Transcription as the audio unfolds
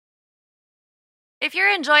If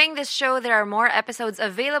you're enjoying this show, there are more episodes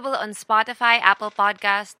available on Spotify, Apple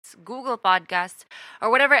Podcasts, Google Podcasts,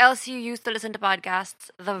 or whatever else you use to listen to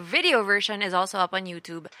podcasts. The video version is also up on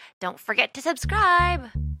YouTube. Don't forget to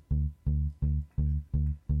subscribe.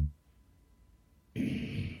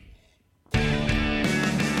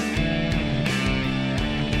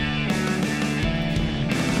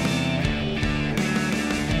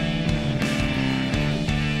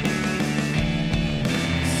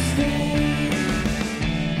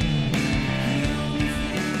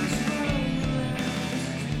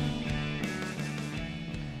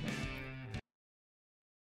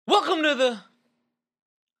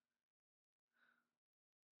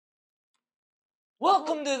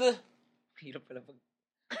 Welcome to the Hirap pala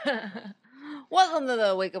pag- Welcome to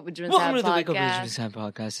the Wake Up with Jim and Welcome Sam to the Wake Up with podcast. Jim and Sam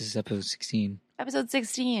podcast. This is episode 16. Episode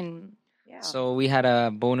 16. Yeah. So we had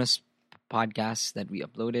a bonus podcast that we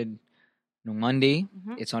uploaded on Monday.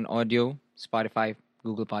 Mhm. It's on audio, Spotify,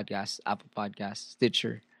 Google Podcasts, Apple Podcasts,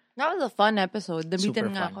 Stitcher. That was a fun episode. Super Nabitin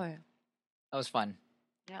nga fun. ako eh. That was fun.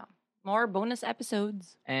 Yeah. More bonus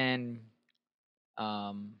episodes. And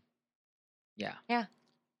yeah. Yeah.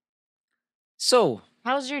 So,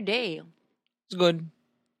 How's your day? it's good.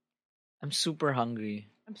 I'm super hungry.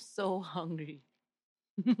 I'm so hungry.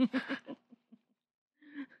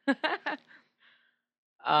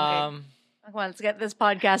 Um Come on, let's get this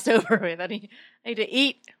podcast over with. I need to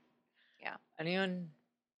eat. ano yun?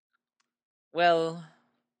 Well,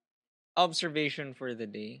 observation for the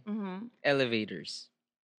day. Mm-hmm. Elevators.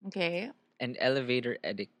 Okay. And elevator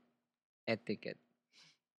etiquette.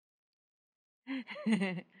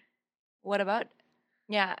 What about?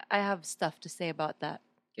 Yeah, I have stuff to say about that.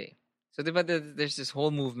 Okay. So diba there's this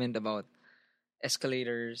whole movement about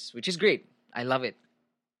escalators, which is great. I love it.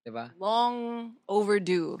 Diba? Long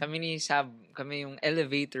overdue. Kami yung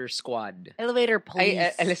elevator squad. Elevator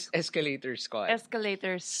police. Escalator squad.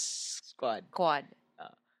 Escalators Squad. quad.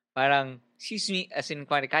 Parang, excuse me, as in,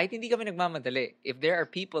 kahit hindi kami nagmamadali, if there are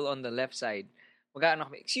people on the left side, mag-ano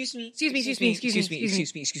kami, excuse me,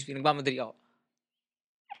 nagmamadali ako.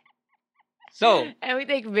 So, And we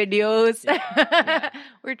take videos. Yeah.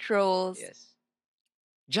 We're trolls. yes.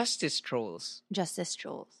 Justice trolls. Justice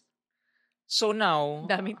trolls. So now,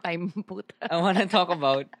 Daming time puta. I want to talk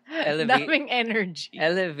about Daming energy.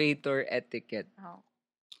 elevator etiquette. Oh.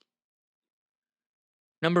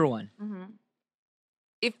 Number 1, Mm-hmm.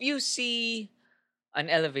 if you see an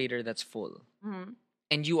elevator that's full Mm-hmm.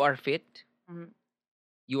 and you are fit, Mhm.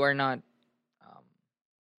 you are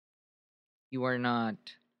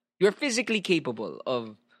you're physically capable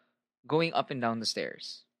of going up and down the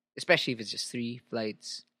stairs, especially if it's just 3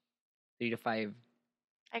 flights, 3 to 5.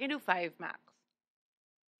 I can do 5 max.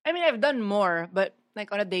 I mean, I've done more, but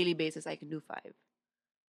like on a daily basis, I can do 5.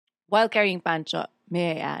 While carrying pancho,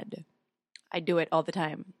 may I add, I do it all the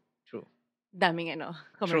time. True. Daming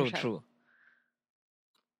commercial. True.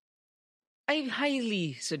 I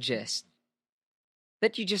highly suggest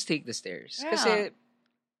that you just take the stairs. Yeah. Kasi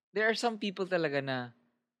there are some people talaga na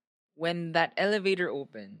when that elevator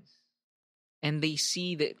opens and they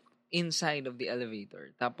see the inside of the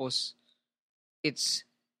elevator, tapos it's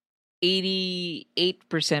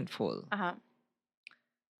 88% full. Uh-huh.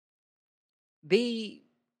 They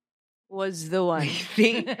Was the one.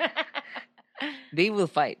 they will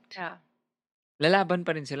fight. Yeah. Lalaban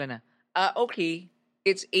pa rin sila na, okay,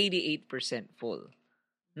 it's 88% full.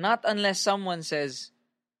 Not unless someone says,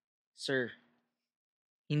 sir,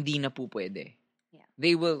 hindi na po pwede. Yeah.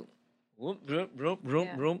 They will, vroom,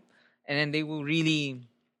 Yeah. and then they will really,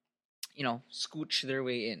 scooch their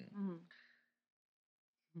way in. Mhm.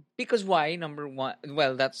 Because why? Number 1,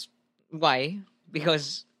 well, that's why.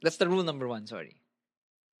 Because that's the rule number 1, sorry.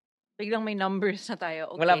 Biglang may numbers na tayo.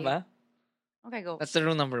 Okay. Wala ba? Okay, go. That's the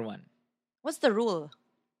rule number 1. What's the rule?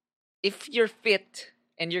 If you're fit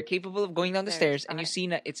and you're capable of going down the stairs and you Okay. see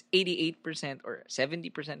na it's 88% or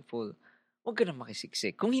 70% full, huwag ka na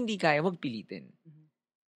makisiksik. Kung hindi kaya, huwag pilitin. Mhm.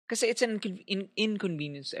 Kasi it's an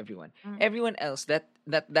inconvenience to everyone. Mhm. Everyone else, that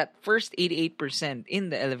first 88% in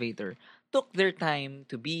the elevator took their time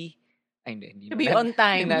to be, hindi To be naman. on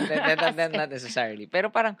time. Not necessarily. Pero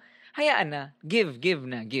parang, hayaan na. Give.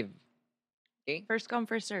 Okay? First come,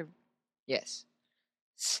 first serve. Yes.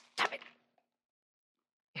 Stop it.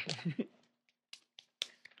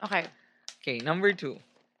 Okay. Okay, number 2.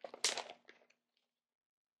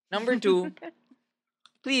 Number 2,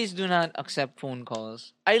 please do not accept phone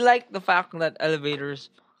calls. I like the fact that elevators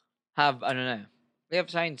have, they have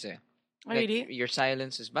signs eh. Oh, Like, really? your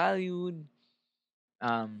silence is valued.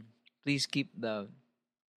 Please keep the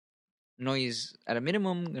noise at a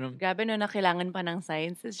minimum. Grabe no, na kailangan pa ng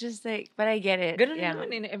signs. It's just like, but I get it. Ganun Yeah.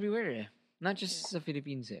 naman in everywhere eh. Not just sa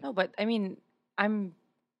Philippines eh. No, but I mean, I'm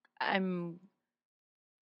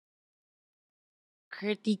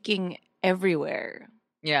critiquing everywhere.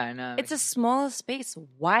 Yeah, na. It's a small space.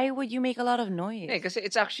 Why would you make a lot of noise? Kasi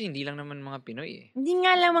it's actually hindi lang naman mga Pinoy eh. Hindi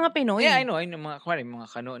nga lang mga Pinoy. Yeah, I know mga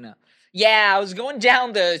kano na. Yeah, I was going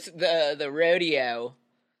down the rodeo.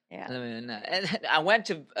 Yeah. Alam mo yun na. And I went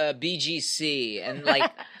to BGC and like,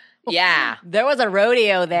 yeah. There was a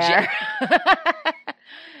rodeo there.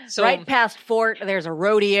 So, right past Fort, there's a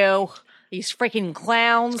rodeo. These freaking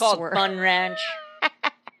clowns. It's called Fun Ranch.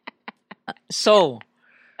 So,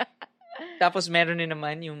 tapos meron din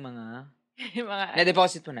naman yung mga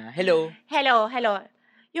na-deposit mo na. Hello. Hello.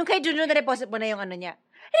 Yung kay Junjun na-deposit mo na yung ano niya.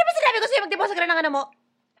 Hindi ba sinabi ko sa'yo mag-deposit ka na ng ano mo?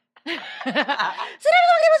 Sinabi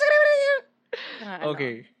ko mag-deposit ka na ng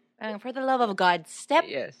Okay. For the love of God, step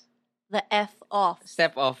the F off.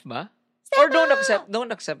 Step off ba? Step Or off.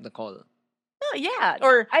 don't accept the call. No, yeah.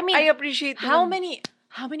 Or I mean, I appreciate how many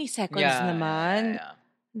seconds naman? Yeah.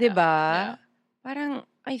 Diba? Yeah. Parang,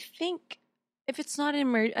 I think, if it's not an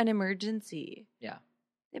emergency. Yeah.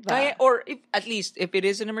 Diba? Or at least, if it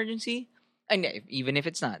is an emergency, and even if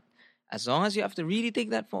it's not, as long as you have to really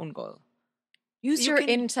take that phone call. Use your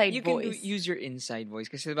inside voice. You can use your inside voice.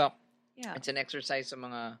 Kasi diba, yeah. It's an exercise sa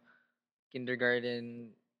mga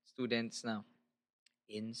kindergarten students na.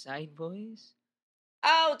 Inside voice?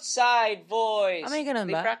 Outside voice! May ganun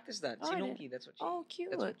They ba? practice that. Oh, Si Nuki, that's what cute.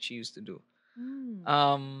 That's what she used to do.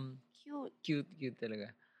 Cute. Cute talaga.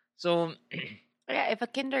 So, yeah, if a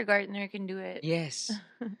kindergartner can do it. yes.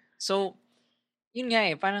 So, yun nga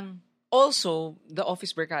parang, also, the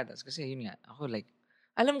office barkadas. Kasi yun nga, ako like,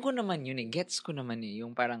 alam ko naman yun gets ko naman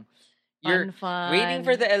yung parang, you're fun. waiting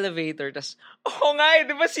for the elevator, tas, nga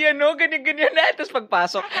di ba si ganyan na, tas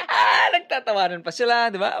pagpasok, nagtatawanan pa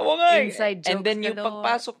sila, di ba? Inside jokes. And then yung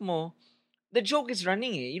pagpasok mo, the joke is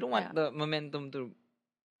running You don't want the momentum to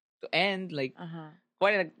end, like,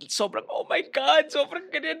 sobrang, oh my God,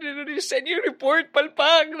 sobrang ganyan, send yung report,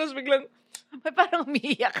 palpag, tapos biglang, parang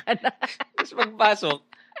umiiyak ka na. tapos pagpasok,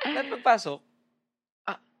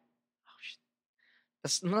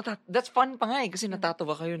 that's fun pa nga kasi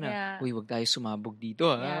natatawa kayo na, uy, wag tayo sumabog dito,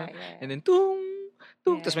 ha? Yeah. And then,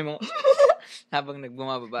 tapos may mga, habang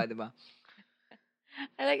nagbumababa, diba?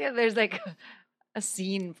 I like it. There's like a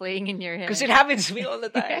scene playing in your head. Because it happens to me all the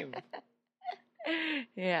time.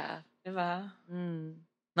 Yeah. Diba?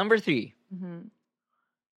 Number 3. Mm-hmm.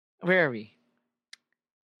 Where are we?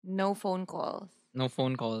 No phone calls. No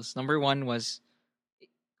phone calls. Number 1 was,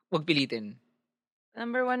 wag pilitin.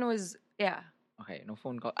 Number 1 was, Okay, no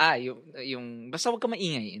phone call. Yung basta wag ka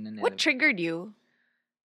maingay. What triggered you?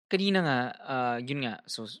 Kanina nga, yun nga.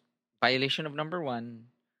 So, violation of number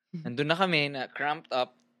 1. Nandun na kami, na cramped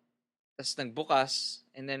up. Tapos nagbukas.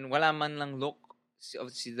 And then, wala man lang look of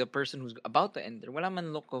the person who's about to enter. Wala man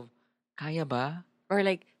look of, kaya ba? Or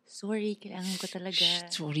like, sorry, kailangan ko talaga.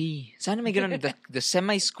 Sorry. Sana may ganun. The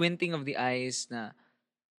semi-squinting of the eyes na,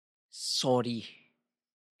 sorry.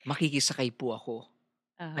 Makikisakay po ako.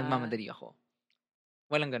 Nagmamadali ako.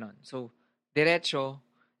 Walang ganon. So, diretso.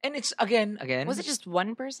 And it's, again. Was it just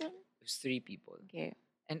one person? It was 3 people. Okay.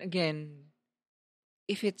 And again,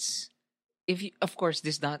 of course,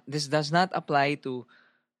 this does not apply to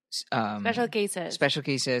special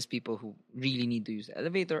cases, people who really need to use the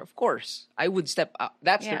elevator. Of course, I would step up.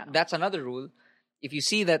 That's another rule. If you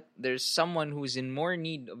see that there's someone who's in more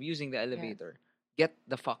need of using the elevator, get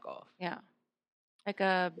the fuck off. Yeah. Like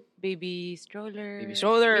a baby stroller,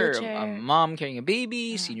 a mom carrying a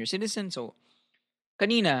baby, senior citizen. So,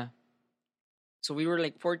 kanina, so we were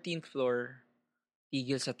like 14th floor,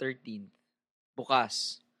 tigil sa 13th.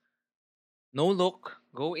 Bukas. No look,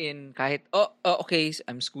 go in, kahit, okay,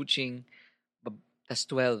 I'm scooching. Tas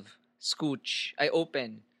 12, scooch, I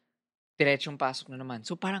open. Diretsong pasok na naman.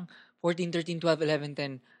 So, parang 14, 13, 12, 11,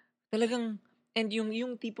 10. Talagang, and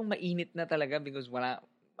yung tipong mainit na talaga because wala,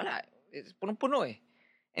 it's punong-puno eh.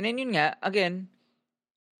 And then yun nga, again,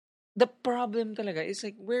 the problem talaga is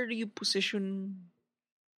like, where do you position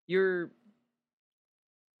your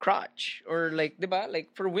crotch? Or like, diba?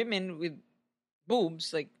 Like, for women with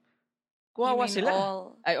boobs, like, kuwawa sila.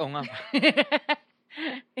 All... Ay, oo nga.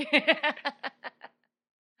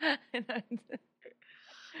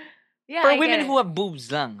 Yeah, for women who have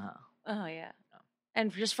boobs lang, ha? Oh, yeah.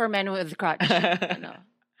 And just for men with crotch. No.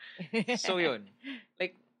 So yun.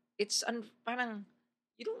 Like, it's parang,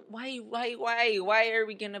 you don't, why are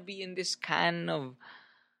we gonna be in this can of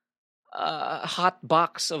hot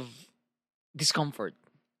box of discomfort?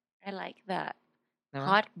 I like that. Diba?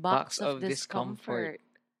 Hot box of discomfort.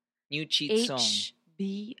 New cheat song.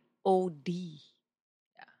 HBOD.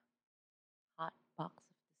 Yeah. Hot box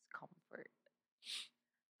of discomfort.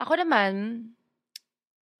 Ako naman,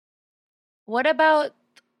 what about...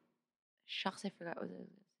 Shucks, I forgot what I was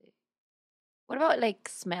going to say. What about like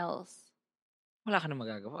smells? Wala ka na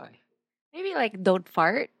magagawa eh. Maybe like don't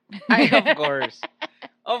fart? Ay, of course.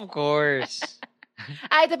 Of course.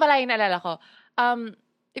 Ito pala yung naalala ko.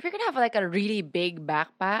 If you're gonna have like a really big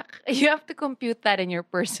backpack, you have to compute that in your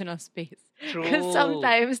personal space. True. Because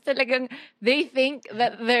sometimes talagang they think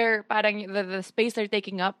that they're parang the space they're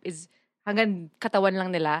taking up is hanggang katawan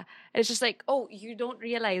lang nila. And it's just like, oh, you don't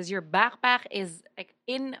realize your backpack is like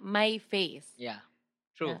in my face. Yeah.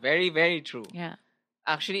 True. Yeah. Very, very true. Yeah.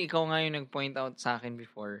 Actually, ikaw nga yung nag-point out sa akin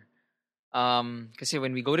before. Kasi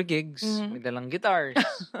when we go to gigs, may dalang guitars.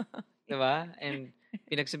 Diba? And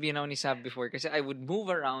pinagsabihan ako ni Sab before kasi I would move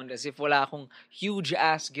around as if wala akong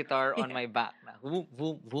huge-ass guitar on my back. Na, whoop,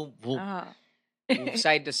 whoop, whoop, whoop. Move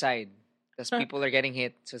side to side. Tapos people are getting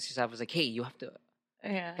hit. So si Sab was like, hey, you have to...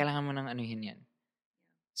 Kailangan mo ng anuhin yan.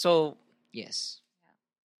 So, yes.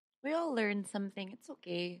 We all learned something. It's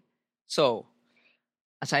okay. So,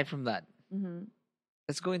 aside from that,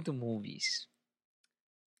 let's go into movies.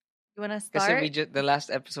 You wanna start? Kasi the last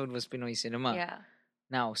episode was Pinoy cinema. Yeah.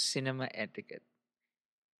 Now, cinema etiquette.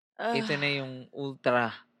 Ito na yung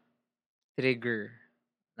ultra trigger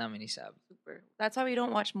namin ni Sab. Super. That's why we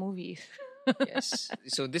don't watch movies. Yes.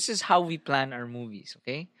 So this is how we plan our movies,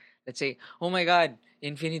 okay? Let's say, oh my God,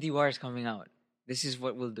 Infinity War is coming out. This is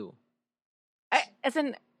what we'll do. As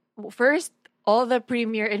in, first, all the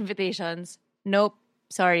premiere invitations, nope,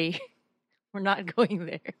 sorry. We're not going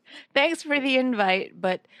there. Thanks for the invite,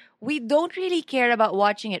 but we don't really care about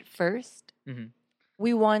watching it first. Mm-hmm.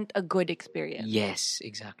 We want a good experience. Yes,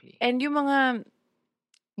 exactly. And yung mga,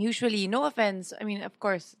 usually, no offense, I mean, of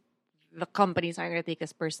course, the companies aren't going to take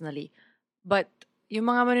us personally, but yung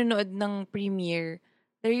mga manonood ng premiere,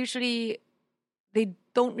 they're usually, they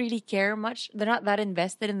don't really care much. They're not that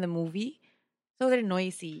invested in the movie. So they're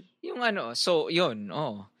noisy. Yung ano, so yun,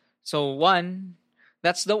 oh. So one,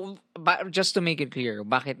 that's the, just to make it clear,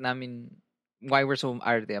 why we're so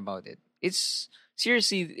arte about it. It's,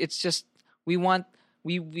 seriously, it's just, we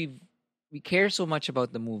care so much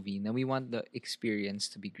about the movie na we want the experience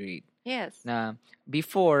to be great. Yes. Na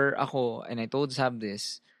before ako, and I told Sab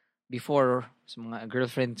this, before sa mga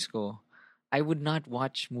girlfriends ko, I would not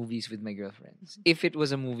watch movies with my girlfriends if it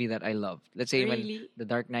was a movie that I loved. Let's say when The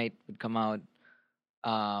Dark Knight would come out.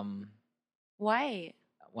 Why?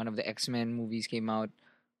 One of the X-Men movies came out.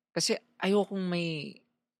 Kasi ayokong may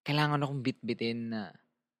kailangan akong bit-bitin na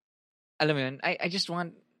alam mo yun, I just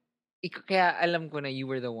want kaya alam ko na you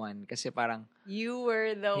were the one kasi parang you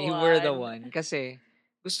were the one kasi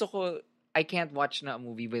gusto ko I can't watch na a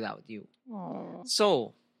movie without you. Aww.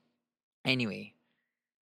 So anyway,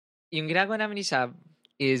 yung ginagawa namin ni Sab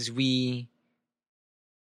is what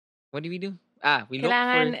do? We look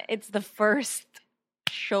for... It's the first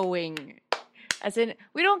showing. As in,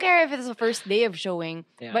 we don't care if it's the first day of showing,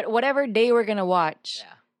 but whatever day we're gonna watch,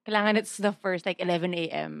 kailangan it's the first, like 11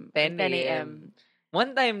 a.m., 10 a.m.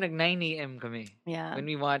 One time, 9 a.m. kami. Yeah. When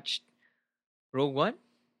we watched Rogue One?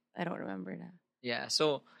 I don't remember na. Yeah,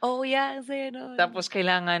 so... Oh, yeah. Kasi no. Tapos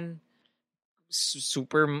kailangan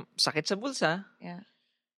super sakit sa bulsa. Yeah.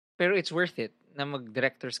 Pero it's worth it na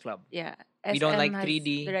mag-director's club. Yeah. We don't like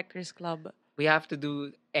 3D. Director's club. We have to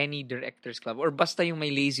do any director's club. Or basta yung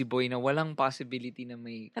may lazy boy na walang possibility na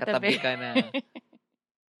may katabi ka na.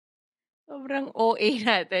 Sobrang OA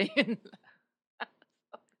natin yun.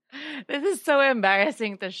 This is so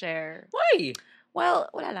embarrassing to share. Why?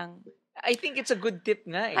 Well, wala lang. I think it's a good tip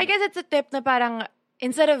nga eh. I guess it's a tip na parang,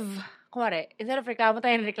 instead of reklamo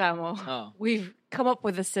tayo ng reklamo, we've come up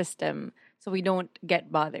with a system so we don't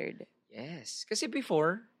get bothered. Yes. Kasi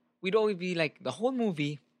before, we'd always be like, the whole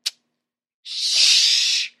movie,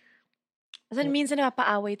 shh! Kasi minsan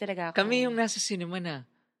napapaaway talaga ako. Kami yung nasa cinema na,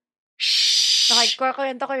 shh!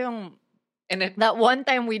 Nakakwento ko yung, that one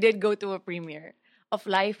time we did go to a premiere of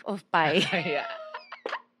Life of Pi. Yeah.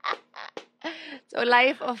 So,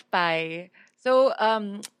 Life of Pi. So,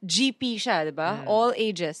 GP siya, diba? All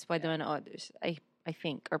ages, pwede manood. I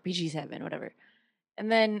think. Or PG-7, whatever. And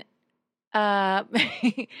then,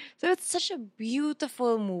 so it's such a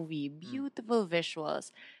beautiful movie. Beautiful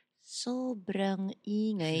visuals. Sobrang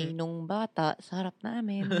ingay nung bata sa harap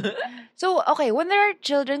namin. So, okay, when there are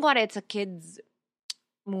children, kung it's a kid's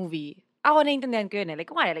movie, ako naiintindihan ko yun eh.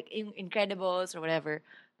 Like, kung like Incredibles or whatever,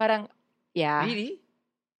 parang, yeah. Really?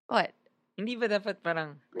 What? Hindi ba dapat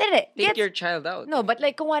parang take your child out? No, but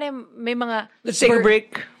like, kung may mga... Let's take a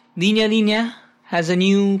break. Linya Linya has a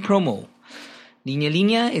new promo. Linya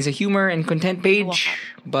Linya is a humor and content page,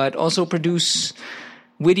 but also produce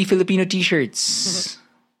witty Filipino t-shirts.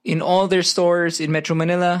 in all their stores in Metro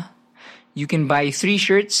Manila, you can buy 3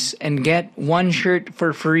 shirts and get 1 shirt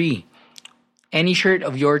for free. Any shirt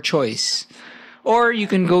of your choice. Or you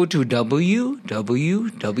can go to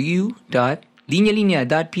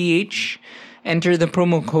www.linyalinya.ph, enter the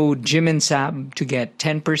promo code Jim and Sab to get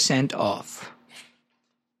 10% off.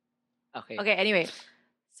 Okay, anyway.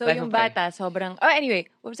 So Life yung of Pi. bata, sobrang... Oh, anyway.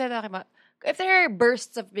 What was I talking about? If there are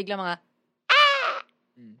bursts of bigla mga...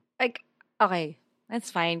 Like, okay. That's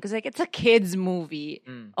fine. Because like, it's a kid's movie.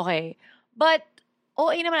 Okay. But,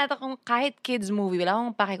 okay naman ata kung kahit kids movie. Wala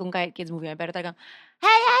akong pake kung kahit kids movie. Pero talagang,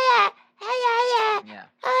 hey, Yeah.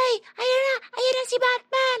 ay, ayun na si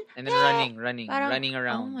Batman. And then running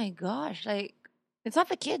around. Oh my gosh. Like, it's not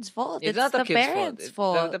the kid's fault. It's not the kid's parents'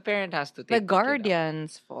 fault. The parent has to take The the kid out.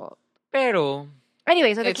 guardian's fault. Pero,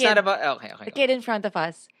 Anyway, so the it's kid, not about... Okay. the kid in front of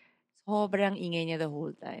us, sobrang ingay niya the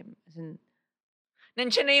whole time. As in,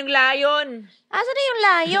 Nandiyan na yung lion! asan na yung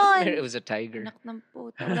lion? It was a tiger. Anak ng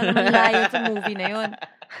puta. Wala namang lion sa movie na yun.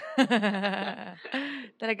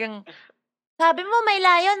 Talagang, sabi mo may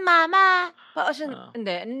lion, mama.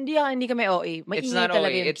 Hindi kami OA. It's Maingay not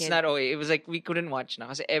talaga OA. yung It's kid. not OA. It was like we couldn't watch na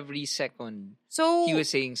kasi every second So, he was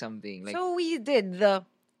saying something. Like, so we did the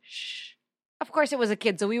shh. Of course, it was a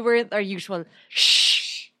kid, so we weren't our usual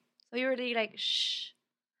shh. So we were really like shh.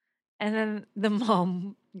 And then the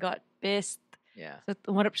mom got pissed. yeah. So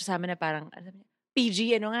tumarap siya sa amin na parang, ano sabi niya, PG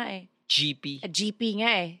ano nga eh. GP. GP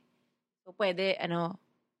nga eh. So pwede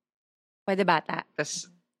bata. Tas,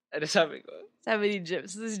 ano sabi ko? Sabi ni Jim.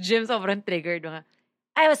 So this Jim sobrang triggered. Mga,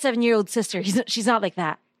 I have a 7-year-old sister. She's not like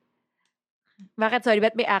that. Bakit? Sorry,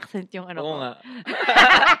 ba't may accent yung ano Oo ko? nga.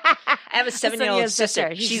 I have a 7-year-old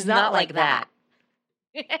sister. She's not like that.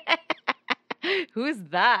 Who's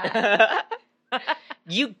that?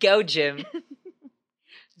 You go, Jim.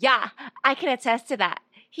 Yeah, I can attest to that.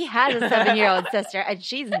 He has a 7-year-old sister and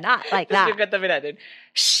she's not like Tas yung that. katabi natin.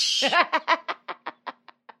 Shh.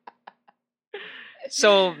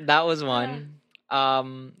 So, that was one.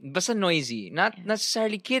 Basta noisy. Not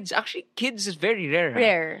necessarily kids. Actually, kids is very rare.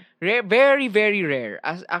 Rare. Rare, very, very rare.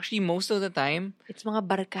 Actually, most of the time, It's mga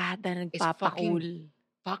barkada na It's nagpapakul.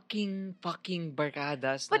 fucking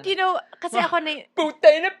barkadas. But you know, kasi ako na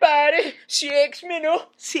Putay na pare! Si X-Men, oh!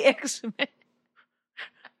 si X-Men.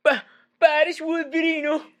 Paris Wolverine,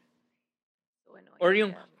 oh! Or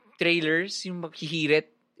yung trailers, yung maghihirit.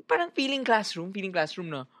 Parang feeling classroom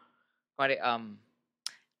na. Pare,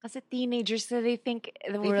 Kasi teenagers, so they think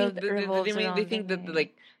the they world think, revolves around they think them that, eh.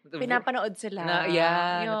 like, Pinapanood sila. na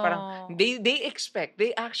parang, they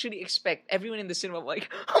actually expect everyone in the cinema, like,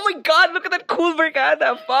 oh my God, look at that cool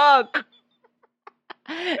barkada, fuck!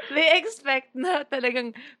 They expect na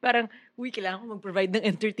talagang parang, uy, kailangan ko mag-provide ng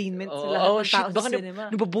entertainment sa lahat ng tao sa cinema.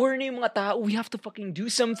 Nababore na yung mga tao, we have to fucking do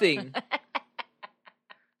something.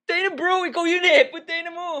 Tayo na bro, ikaw yun eh, putay na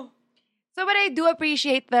mo. So, but I do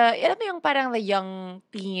appreciate alam mo yung parang the young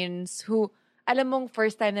teens who, alam mong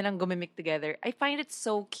first time nilang gumimik together. I find it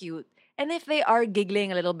so cute. And if they are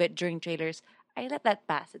giggling a little bit during trailers, I let that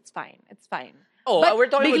pass. It's fine. Oh, But we're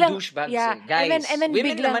talking biglang- about douchebags yeah. eh. Guys, And then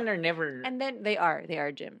women biglang- naman are never... And then they are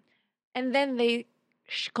Jim. And then they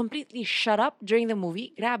completely shut up during the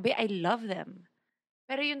movie. Grabe, I love them.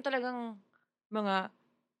 Pero yung talagang mga,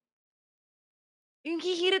 yung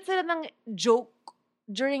hihirit sila ng joke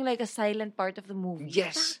during like a silent part of the movie.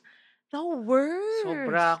 Yes. The worst.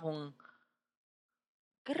 Sobra akong...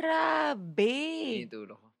 Grabe.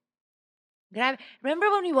 Itulo ko. Grabe. Remember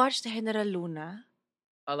when we watched General Luna?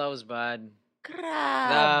 Oh, that was bad.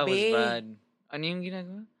 Grabe. That was bad. Ano yung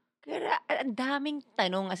ginagawa? Ang daming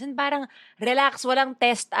tanong. As in, parang, relax, walang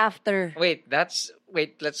test after. Wait,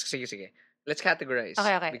 sige. Let's categorize.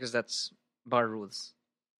 Okay. Because that's bar rules.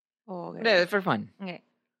 Oh, okay. No, for fun. Okay.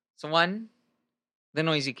 So one, the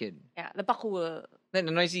noisy kid. Yeah, the pakul. The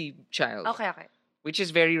noisy child. Okay. Which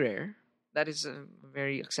is very rare. That is a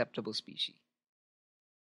very acceptable species.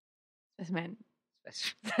 Specimen.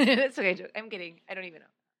 That's okay, joke. I'm kidding. I don't even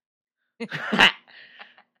know.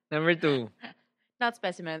 Number 2. Not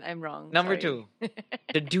specimen. I'm wrong. Number Sorry. 2.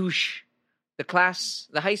 The douche.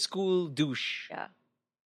 The high school douche. Yeah.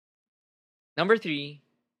 Number 3.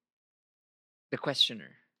 The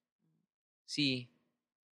questioner.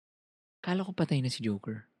 Kala ko patay na si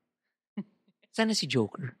Joker. Sana si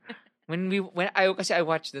Joker. When I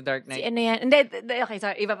watched The Dark Knight. Si ano yan? Hindi, okay,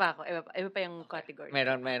 sorry. Iba pa ako. Iba pa yung category.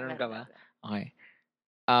 Meron ka ba? Okay.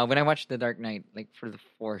 When I watched The Dark Knight, like for the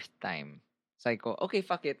 4th time, sabi ko, okay,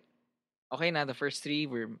 fuck it. Okay na, the first 3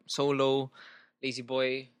 were Solo, Lazy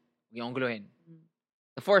Boy, huwag yung guluhin.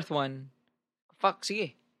 The 4th one, fuck,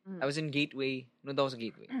 sige. I was in Gateway. No, that was a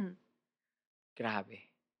Gateway. Grabe.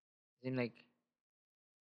 As in like,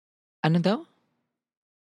 Ano daw?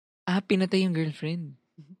 Pinatay yung girlfriend.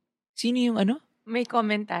 Sino yung ano? May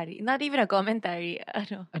commentary. Not even a commentary.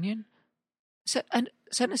 Ano? Ano yan?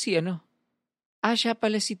 Sana si ano? Siya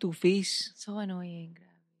pala si Two-Face. So annoying.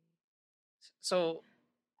 Grabe. So,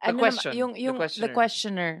 Ano question. The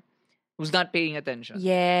questioner. Who's not paying attention.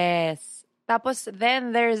 Yes. Tapos,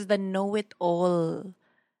 then there's the know-it-all.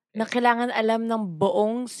 Na kailangan alam ng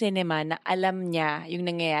buong cinema na alam niya yung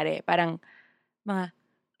nangyayari. Parang,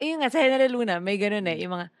 yung nga, sa General Luna, may ganun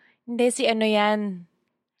yung mga, hindi, si ano yan.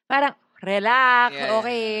 Parang, relax,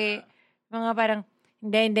 okay. Mga parang,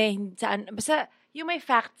 hindi, saan, basta, yung may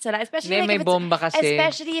facts sila. Especially may bomba kasi.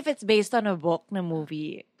 Especially if it's based on a book na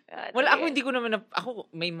movie. Well, ako hindi ko naman,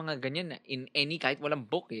 ako may mga ganyan na in any, kahit walang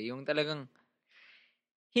book yung talagang,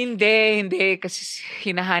 hindi, kasi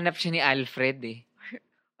hinahanap siya ni Alfred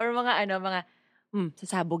Or mga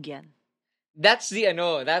sasabog yan. That's the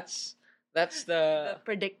that's the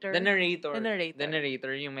predictor. The narrator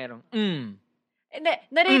yung merong, Hindi,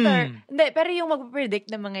 narrator. Hindi, pero yung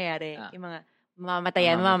magpe-predict na mangyayari. Yung mga,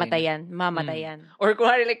 mamatayan. Or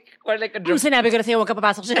kung like a drama. Sinabi ko na sa'yo, huwag ka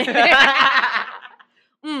papasok siya.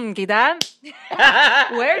 Kita?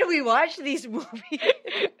 Where do we watch these movies?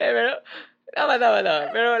 Pero, tama.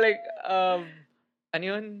 Pero like, ano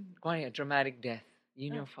yun? Kung a dramatic death.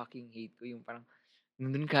 Yun yung fucking hate ko. Yung parang,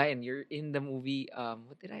 nandun ka and you're in the movie,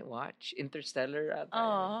 what did I watch? Interstellar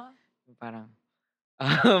ata. Parang,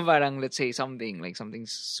 parang let's say something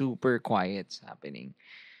super quiet's happening.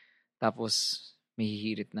 Tapos, may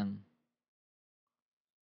hihirit ng,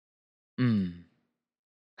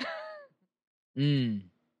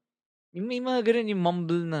 Yung may mga ganun, yung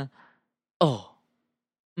mumble na,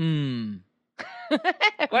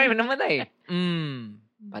 Kaya mo namatay.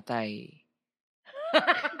 Patay.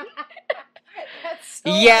 That's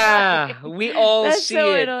so annoying. We all That's see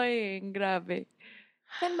so it. Annoying. Grabe.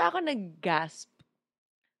 Saan ba ako nag-gasp?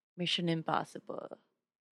 Mission Impossible.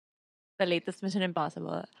 The latest Mission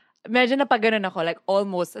Impossible. Medyo na pag ganun ako, like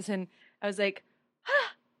almost, as in, I was like,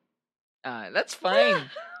 That's fine.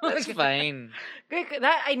 That's fine.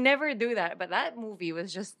 I never do that, but that movie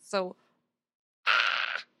was just so...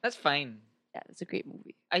 That's fine. Yeah, it's a great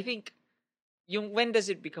movie. I think, when does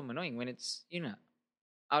it become annoying? When it's,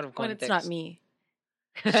 out of context. When it's not me.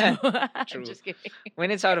 True. I'm just kidding.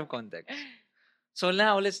 When it's out of context. So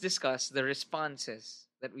now, let's discuss the responses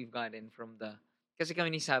that we've gotten from the... Kasi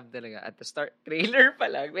kami ni Sab talaga, at the start, trailer pa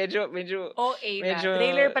lang, medyo...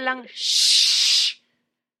 Trailer pa lang, shh!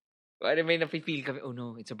 Ano may nafe-feel kami, oh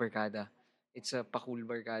no, it's a barkada. It's a pakul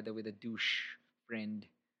barkada with a douche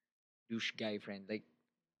guy friend. Like,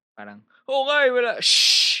 parang, wala,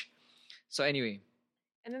 shh! So anyway.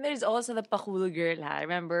 And then there's also the pakul girl, ha?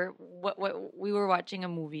 Remember, what we were watching a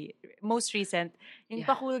movie, most recent, yung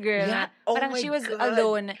pakul girl, parang she was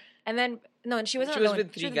alone, and then, no, she wasn't alone.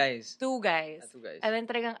 She was with two guys. And then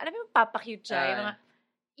talagang, alam mo, papakute siya, yung mga,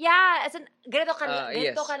 yeah, as in, ganito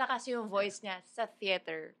kalakas yung voice niya sa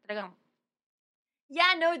theater. Talagang,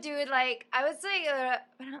 yeah, no, dude, like, I was like,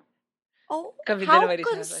 parang, how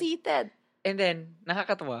conceited. And then,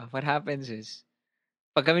 nakakatawa, what happens is,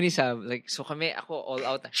 pag kami ni Sab, like, so ako all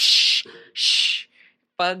out, shh.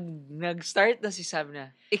 Pag nag-start na si Sab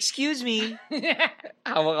na, excuse me,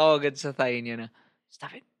 hawak agad sa tayo niya na,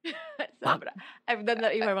 stop it. Sobra. I've done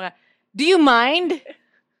that even mga, do you mind?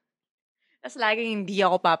 Tapos laging hindi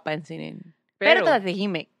ako papansinin. Pero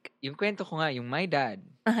tahimik. Yung kwento ko nga, yung my dad,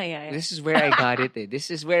 yeah. This is where I got it.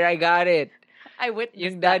 This is where I got it. I witnessed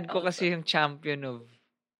yung dad ko kasi yung champion of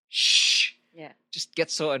shh. Yeah. Just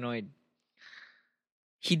gets so annoyed.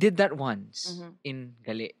 He did that once in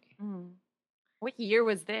Gali. Mm-hmm. What year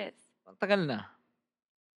was this? Tagal na.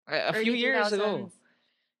 A few years 2000s. ago.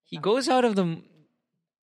 He goes out of the...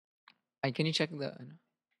 can you check the...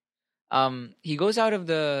 he goes out of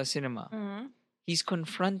the cinema. Mm-hmm. He's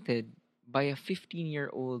confronted by a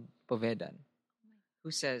 15-year-old Povedan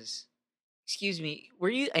who says, excuse me,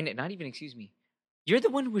 were you... not even excuse me. You're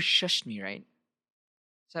the one who shushed me, right?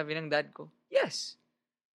 Sabi ng dad ko, yes.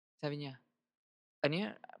 Sabi niya,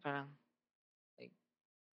 parang, like,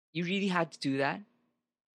 you really had to do that?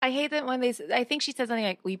 I hate it when I think she said something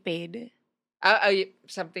like, we paid.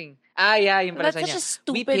 Something. Yeah, yung pala That's sa such niya.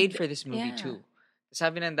 a We stupid... paid for this movie too.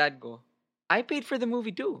 Sabi ng dad ko, I paid for the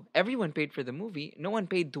movie too. Everyone paid for the movie. No one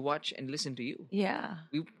paid to watch and listen to you. Yeah.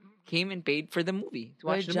 We came and paid for the movie, to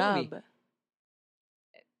watch the movie.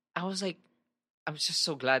 I was like, I'm just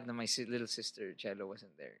so glad na my little sister, Cello,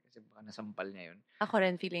 wasn't there. Kasi baka nasampal niya yun. Ako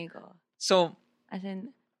rin, feeling ko. So, as in,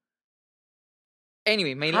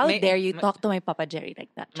 anyway, how dare you talk to my Papa Jerry like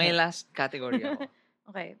that? My last category ako.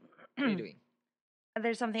 Okay. What are you doing?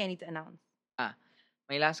 There's something I need to announce.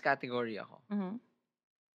 may last category ako. Mm-hmm.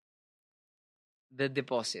 The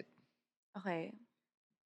deposit. Okay.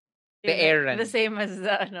 The errand. The same as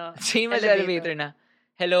the Same as elevator na,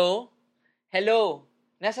 hello? Hello?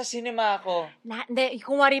 Nasa cinema ako. Hindi,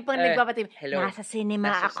 kung wari pang nagpapatim, Hello? nasa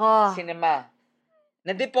cinema ako. Cinema.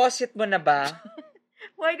 Na-deposit mo na ba?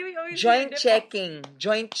 Why do we always Joint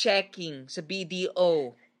checking sa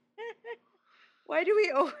BDO. Why do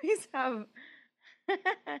we always have...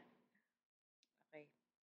 Okay.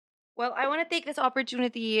 Well, I want to take this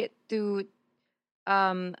opportunity to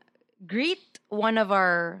greet one of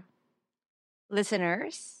our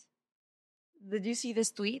listeners. Did you see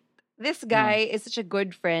this tweet? This guy is such a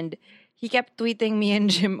good friend. He kept tweeting me and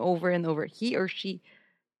Jim over and over. He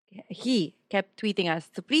kept tweeting us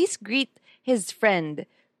to please greet his friend,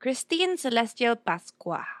 Christine Celestial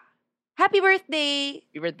Pascua. Happy birthday!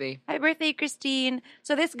 Happy birthday. Happy birthday, Christine.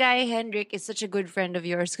 So this guy, Hendrik, is such a good friend of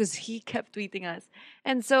yours because he kept tweeting us.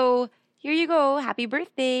 And so, here you go. Happy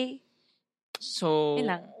birthday. So,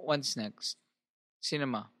 what's next?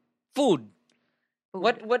 Cinema. Food.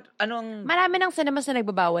 What, anong... Marami ng cinemas na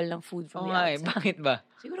nagbabawal ng food from the outside. Bakit ba?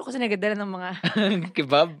 Siguro kasi nagadala ng mga...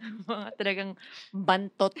 Kebab? mga talagang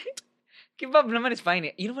bantot. Kebab naman is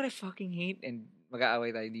fine. You know what I fucking hate? And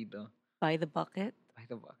mag-aaway tayo dito. By the bucket. By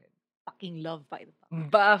the bucket. Fucking love by the bucket.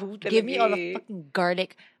 Baho talaga. Give me all the fucking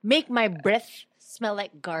garlic. Make my breath smell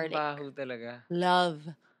like garlic. Baho talaga.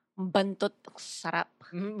 Love. Bantot. Sarap.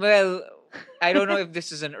 Well, I don't know if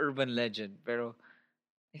this is an urban legend, pero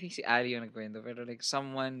I think si Ali yung nagkwento. Pero like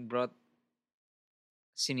someone brought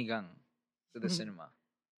sinigang to the cinema.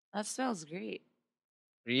 That smells great.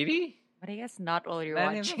 Really? But I guess not while you're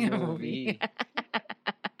watching a movie.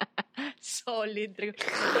 Solid.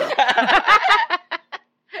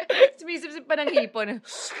 Sumisip-sip pa ng hipon.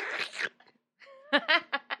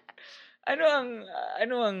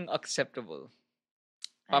 ano ang acceptable?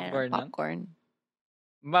 Popcorn lang? Popcorn.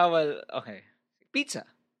 Bawal, okay. Pizza.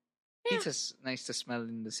 Yeah. Pizza's nice to smell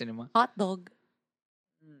in the cinema. Hot dog.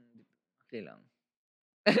 Okay lang.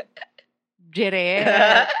 Jere.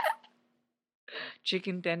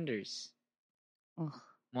 Chicken tenders. Ugh.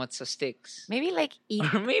 Mozza sticks. Maybe like eat.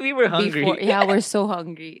 Or maybe we're hungry. Yeah, we're so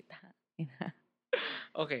hungry.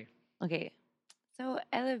 Okay. So,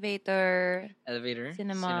 elevator.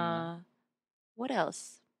 Cinema. What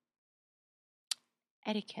else?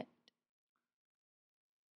 Etiquette.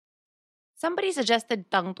 Somebody suggested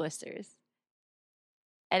tongue twisters.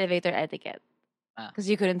 Elevator etiquette. Because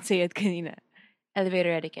you couldn't say it kanina.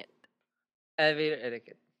 Elevator etiquette.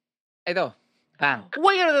 Ito. Bank.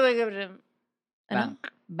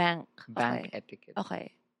 Bank. Bank etiquette.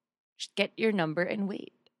 Okay. Just get your number and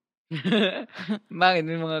wait. Bakit?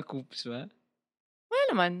 May mga coops ba? Wala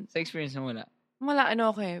naman. Sa experience mo wala? Wala,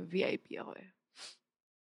 ako eh. VIP ako eh.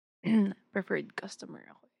 Preferred customer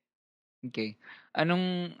ako. Okay.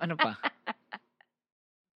 Ano pa?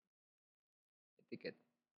 Etiquette.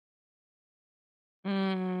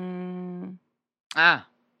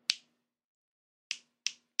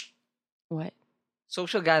 What?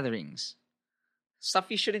 Social gatherings. Stuff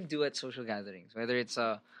you shouldn't do at social gatherings. Whether it's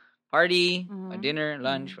a party, a dinner,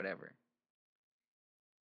 lunch, whatever.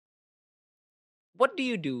 What do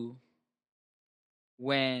you do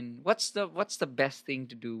what's the best thing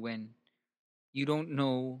to do when you don't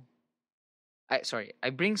know I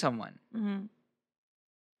bring someone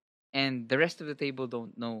and the rest of the table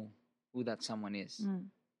don't know who that someone is.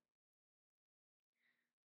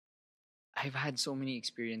 I've had so many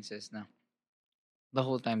experiences now. The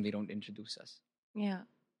whole time they don't introduce us. Yeah.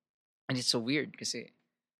 And it's so weird kasi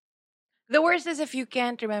the worst is if you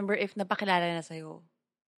can't remember if napakilala na sa'yo.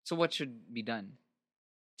 So what should be done?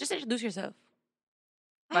 Just introduce yourself.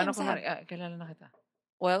 Paano kung kilala na kita?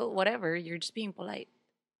 Well, whatever. You're just being polite.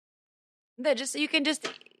 You can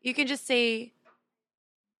just say,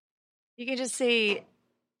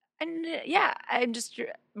 and yeah, I'm just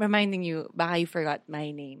reminding you, baka you forgot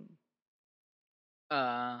my name.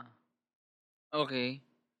 Okay.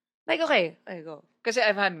 Like, okay, go. Kasi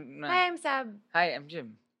I've had... Hi, I'm Sab. Hi, I'm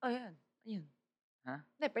Jim. Oh, yan. Ayun. Huh?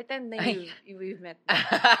 Hindi, pretend na we've met.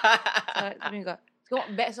 Sabi ko,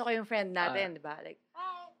 beso ko yung friend natin, di ba? Like,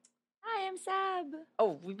 hi, I'm Sab.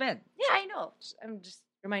 Oh, we've met. Yeah, I know. I'm just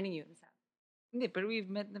reminding you, I'm Sab. Hindi, pero we've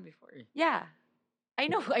met na before. Yeah. I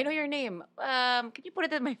know your name. Can you put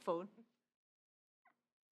it in my phone?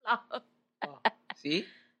 Oh, see?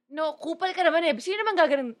 No, kupal ka naman eh. Sino naman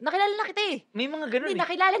gaganon? Nakilala na kita eh. May mga ganun Hindi,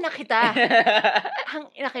 nakilala na kita.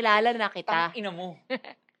 Nakilala na kita. Tang ina mo.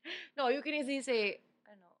 No, you can easily say,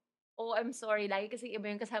 oh, I'm sorry. Lagi kasi iba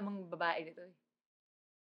yung kasamang babae nito eh.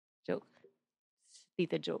 Joke.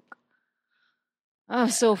 Tita joke. I'm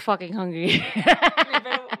so fucking hungry.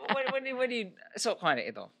 Pero what do you... So, kumari,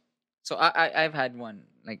 ito. So, I've had one.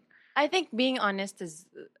 Like, I think being honest is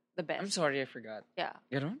the best. I'm sorry, I forgot. Yeah.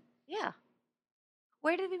 Ganon? Yeah.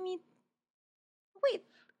 Where did we meet? Wait.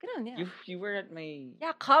 Ganon, yeah. You were at my...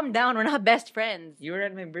 Yeah, calm down. We're not best friends. You were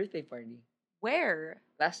at my birthday party. Where?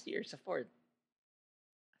 Last year, sa 4th.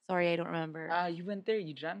 Sorry, I don't remember. You went there,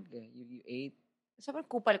 you drank, you ate. Sobrang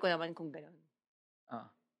kupal ko naman kung ganon.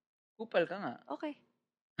 Kupal ka nga. Okay.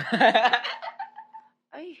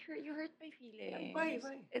 You hurt my feelings. Why?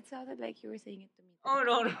 It sounded like you were saying it to me. Oh,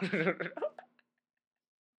 no.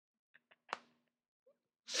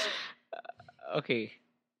 Okay.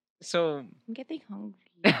 So... I'm getting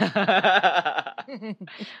hungry.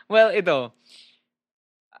 Well, ito.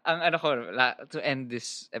 Ang to end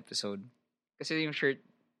this episode. Kasi yung shirt...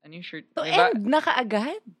 Ano yung shirt? To end na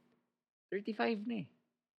kaagad? 35 na eh.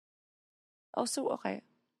 Oh, so okay.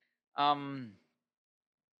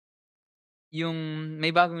 Yung may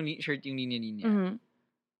bagong shirt yung linya-linya. Mm-hmm.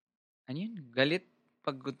 Ano yun? Galit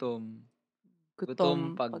pag gutom.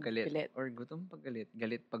 Gutom pag galit. Or gutom pag galit.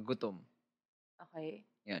 Galit pag gutom. Okay.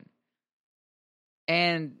 Yun.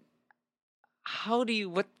 And how do you...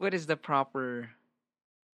 What is the proper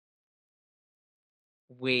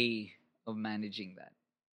way of managing that?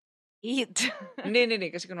 Eat. Hindi.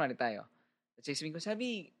 Kasi kunwari tayo. Let's say,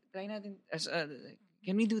 sabi, try natin,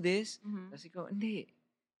 can we do this? Mm-hmm. Kasi ko, hindi.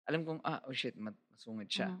 Alam kong, oh shit, masungit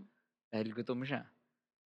siya. Mm-hmm. Dahil gutom siya.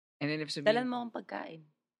 And then if sabihin... Dalan mo akong pagkain.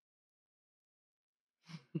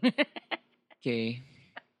 Okay.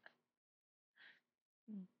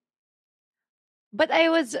 But I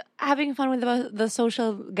was having fun with the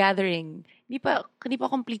social gathering. Hindi pa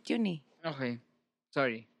complete yun eh. Okay.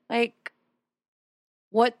 Sorry. Like,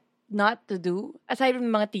 what not to do? Aside from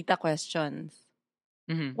mga tita questions.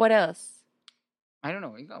 Mm-hmm. What else? I don't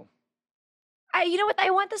know. Ikaw. You know what?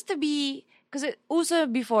 I want us to be... Kasi uso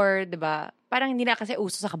before, di ba? Parang hindi na kasi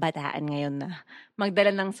uso sa kabataan ngayon na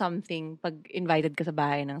magdala ng something pag invited ka sa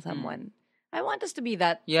bahay ng someone. I want us to be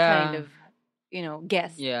that kind of,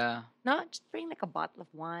 guest. Yeah. No? Just bring like a bottle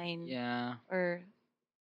of wine. Yeah. Or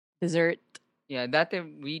dessert. Yeah, dati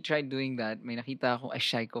we tried doing that. May nakita ako,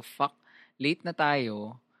 shy ko, fuck, late na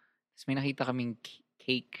tayo. Tapos may nakita kaming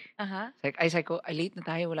cake. Aha. Sabi ko, late na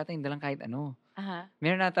tayo, wala tayong dalang kahit ano. Aha.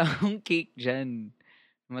 Meron na tayong cake dyan.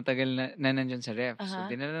 Matagal na nandyan sa ref. So,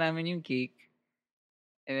 dinala namin yung cake.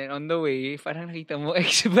 And then on the way, parang nakita mo,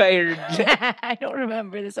 expired. I don't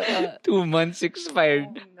remember this. 2 months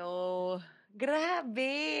expired. Oh, no.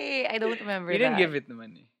 Grabe. I don't remember You that. didn't give it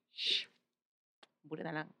naman eh. Shh. Buti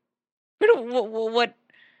na lang. Pero what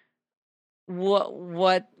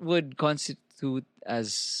would constitute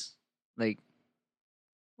as like...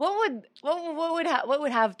 What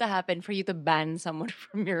would have to happen for you to ban someone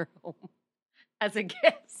from your home as a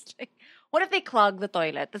guest? Like, what if they clog the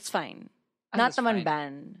toilet? That's fine. Not naman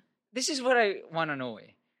ban. This is what I want to know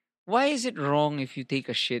eh. Why is it wrong if you take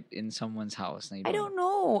a shit in someone's house? I don't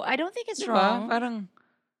know. I don't think it's diba? wrong. Parang...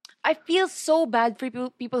 I feel so bad for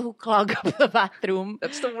people who clog up the bathroom.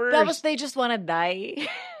 That's the worst. Tapos they just want to die.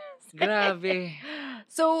 Grabe.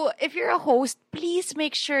 So, if you're a host, please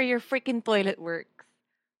make sure your freaking toilet works.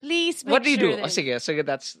 Please make sure. What do you do? Sige,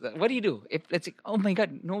 that's... What do you do? If let's say, oh my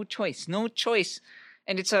God, no choice.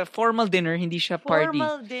 And it's a formal dinner, hindi siya party.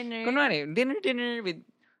 Formal dinner. Kunwari, dinner with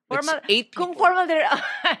formal, 8 people. Kung formal dinner,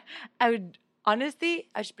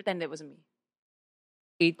 I should pretend it wasn't me.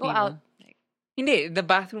 8 Go people. out. Hindi, the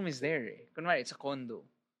bathroom is there eh. Kunwari, it's a condo.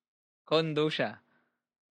 Condo siya.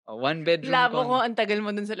 A 1-bedroom Labo condo. ko ang tagal mo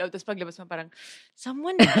dun sa loob, tapos paglabas mo parang,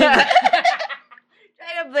 someone did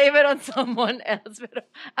try to blame it on someone else, pero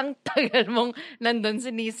ang tagal mong nandun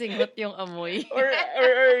sinisingot yung amoy.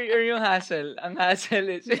 or yung hassle. Ang hassle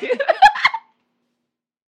is...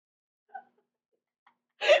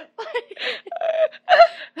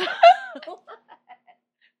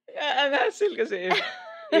 ang hassle kasi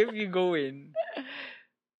if you go in,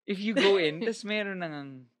 tas meron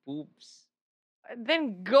nang poops.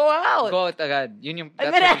 Then go out. Go out agad.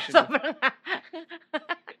 That's what you should do.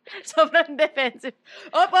 Sobrang defensive.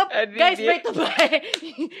 Op, guys, break to buy.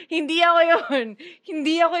 Hindi ako yun.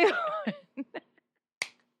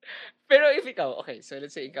 Pero if ikaw, okay, so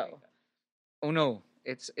let's say ikaw. Oh no,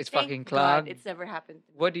 it's fucking clogged. God, it's never happened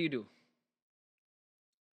to me. What do you do?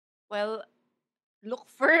 Well,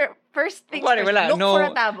 look for first things Wala, first. Look for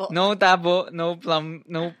a tabo. No tabo, no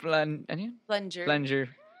plan, ano yun?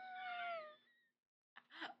 Plunger.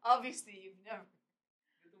 Obviously, you've never.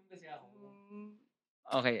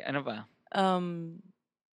 Okay, ano pa?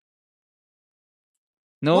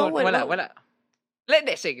 No, wala.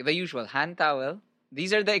 Let's say the usual hand towel.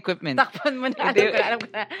 These are the equipment. Takpan mo na. Alam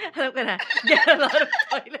ko na. Get a lot of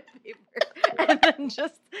toilet paper. And then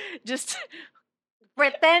just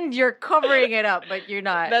pretend you're covering it up, but you're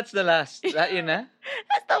not. That's the last. Yun na?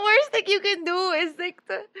 That's the worst thing you can do is like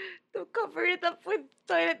to cover it up with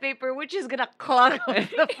toilet paper, which is gonna clog up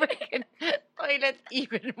the freaking toilet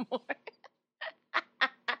even more.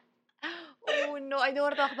 Oh no, I don't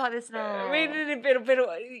want to talk about this now. Wait, pero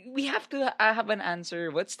we have to have an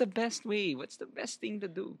answer. What's the best way? What's the best thing to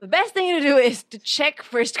do? The best thing to do is to check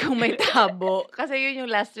first kung may tabo. Kasi yun yung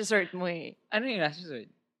last resort mo eh. Ano yung last resort?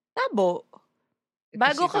 Tabo.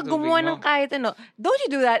 Bago ka gumawa ng kahit ano. Don't you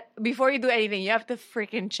do that before you do anything? You have to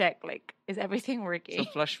freaking check. Like, is everything working?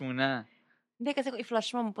 So, flush muna. Hindi, kasi kung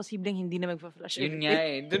i-flush mo, posibleng hindi na magpa-flush. Yun nga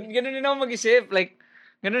eh. Ganun din ako mag-isip. Like,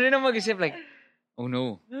 oh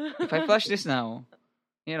no. If I flush this now,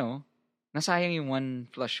 you know, nasayang yung one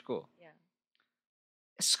flush ko. Yeah.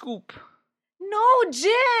 A scoop. No,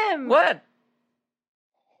 Jim! What?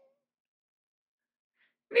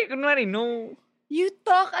 Hindi, kunwari, no. You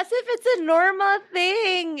talk as if it's a normal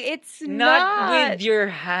thing. It's not with your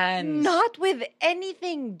hands. Not with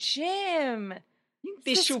anything, Jim. Yung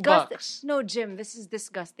tissue box. No, Jim, this is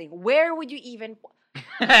disgusting. Where would you even...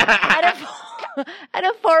 at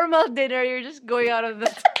a formal dinner, you're just going out of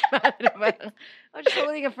the... I'm just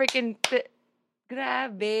holding a freaking...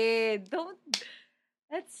 Grabe. Don't...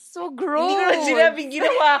 That's so gross. Hindi ko na sinabing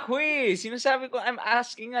ginawa ko eh. Sinasabi ko, I'm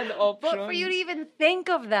asking an option. But for you to even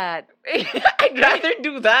think of that. I'd rather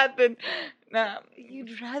do that than...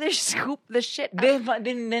 You'd rather scoop the shit up.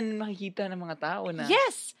 Then makikita ng mga tao na...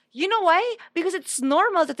 Yes! You know why? Because it's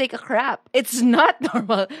normal to take a crap. It's not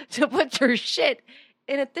normal to put your shit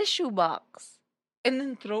in a tissue box. And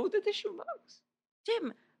then throw the tissue box.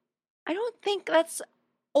 Jim, I don't think that's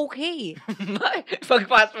okay.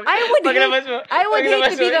 Paglabas mo I would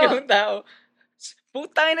hate to be the... yung tao.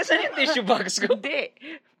 Putang ina, saan yung tissue box ko? Hindi.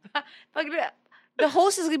 The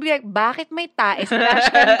host is gonna be like, bakit may tae sa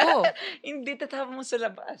trash can ko? Hindi, tatapon mo sa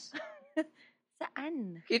labas.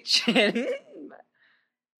 Saan? Kitchen.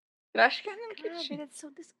 Trash can ng kitchen. That's so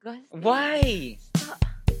disgusting. Why?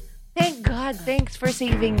 Thank God. Thanks for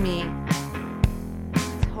saving me.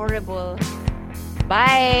 It's horrible.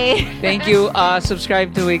 Bye. Thank you.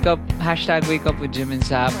 Subscribe to Wake Up. #Wake Up with Jim and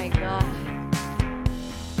Sab. Oh my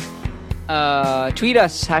God. Tweet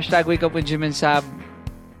us. #Wake Up with Jim and Sab.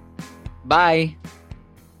 Bye.